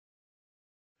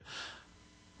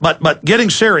But getting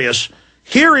serious,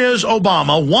 here is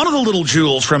Obama, one of the little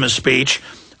jewels from his speech,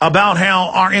 about how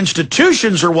our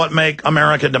institutions are what make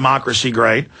American democracy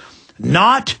great,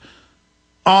 not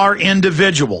our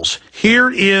individuals. Here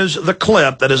is the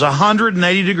clip that is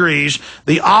 180 degrees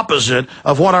the opposite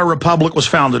of what our republic was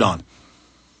founded on.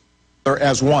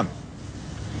 As one.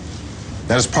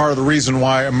 That is part of the reason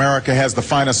why America has the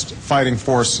finest fighting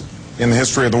force in the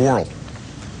history of the world.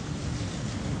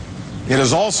 It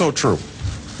is also true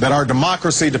that our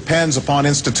democracy depends upon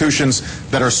institutions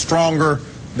that are stronger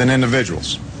than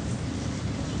individuals.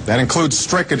 That includes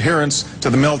strict adherence to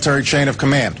the military chain of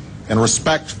command and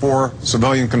respect for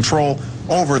civilian control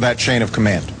over that chain of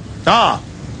command.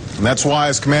 And that's why,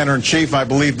 as Commander-in-Chief, I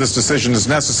believe this decision is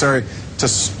necessary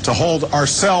to hold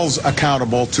ourselves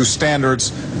accountable to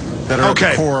standards that are at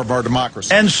the core of our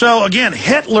democracy. And so, again,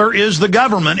 Hitler is the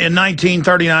government in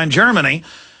 1939 Germany,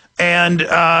 and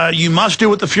you must do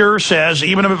what the Fuhrer says,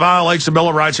 even if it violates the Bill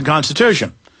of Rights and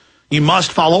Constitution. You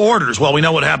must follow orders. Well, we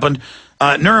know what happened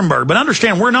at Nuremberg. But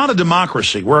understand, we're not a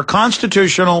democracy. We're a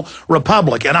constitutional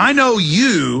republic. And I know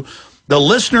you, the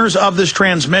listeners of this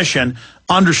transmission,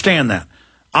 understand that.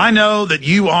 I know that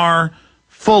you are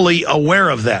fully aware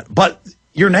of that. But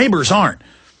your neighbors aren't.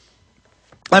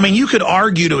 I mean, you could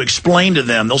argue to explain to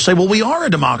them. They'll say, well, we are a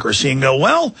democracy. And go,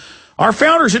 well, our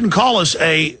founders didn't call us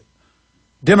a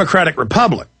democratic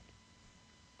republic.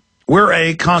 We're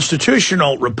a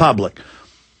constitutional republic.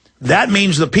 That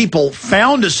means the people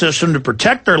found a system to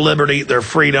protect their liberty, their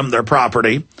freedom, their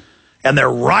property, and their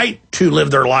right to live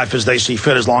their life as they see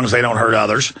fit as long as they don't hurt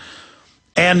others.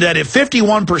 And that if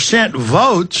 51%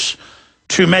 votes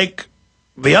to make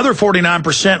the other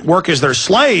 49% work as their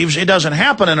slaves, it doesn't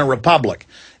happen in a republic.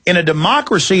 In a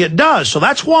democracy, it does. So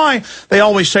that's why they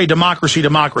always say democracy,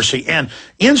 democracy. And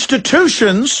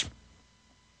institutions,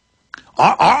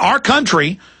 our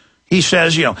country, he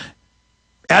says, you know,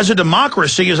 as a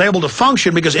democracy is able to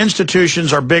function because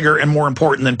institutions are bigger and more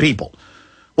important than people.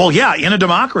 Well, yeah, in a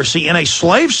democracy, in a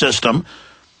slave system,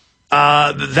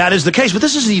 that is the case. But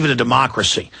this isn't even a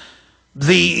democracy.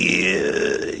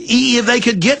 If they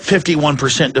could get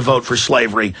 51% to vote for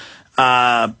slavery,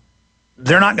 they're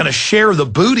not going to share the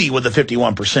booty with the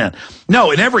 51%.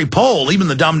 No, in every poll, even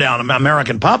the dumbed-down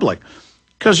American public,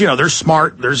 because, you know, they're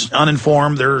smart, there's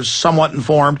uninformed, there's somewhat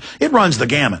informed. It runs the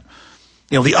gamut.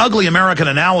 You know, the ugly American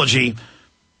analogy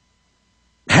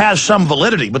has some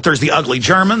validity, but there's the ugly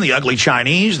German, the ugly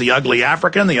Chinese, the ugly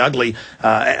African, the ugly,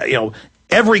 you know,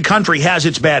 every country has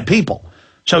its bad people.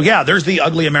 So, yeah, there's the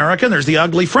ugly American, there's the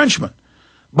ugly Frenchman.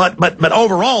 But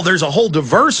overall, there's a whole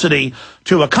diversity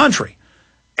to a country.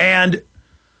 And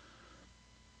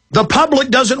the public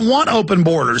doesn't want open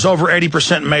borders over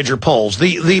 80% in major polls.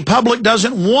 The public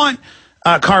doesn't want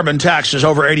carbon taxes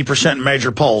over 80% in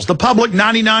major polls. The public,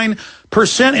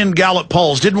 99% in Gallup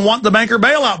polls, didn't want the banker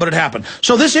bailout, but it happened.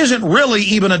 So this isn't really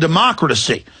even a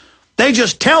democracy. They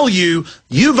just tell you,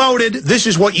 you voted, this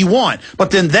is what you want.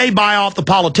 But then they buy off the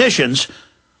politicians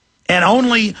and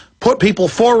only put people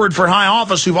forward for high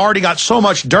office who've already got so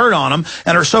much dirt on them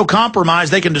and are so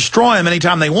compromised they can destroy them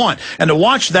anytime they want. And to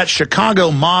watch that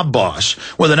Chicago mob boss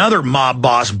with another mob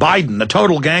boss, Biden, a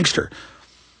total gangster.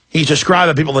 He's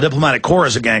describing people in the diplomatic corps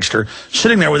as a gangster,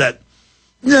 sitting there with that,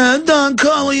 Don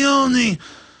Corleone.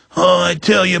 Oh, I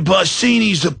tell you,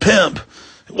 Bassini's a pimp.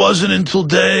 It wasn't until the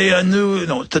day I knew, you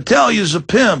know, Tatalia's a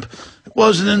pimp. It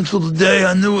wasn't until the day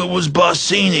I knew it was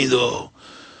Bassini, though.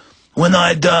 When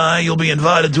I die, you'll be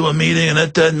invited to a meeting, and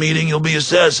at that meeting, you'll be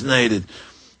assassinated.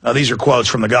 These are quotes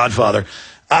from The Godfather.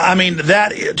 I mean,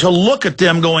 that to look at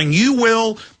them going, you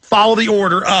will follow the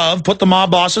order of, put the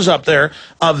mob bosses up there,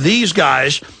 of these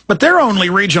guys, but they're only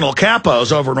regional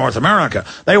capos over North America.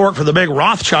 They work for the big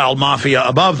Rothschild mafia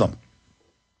above them.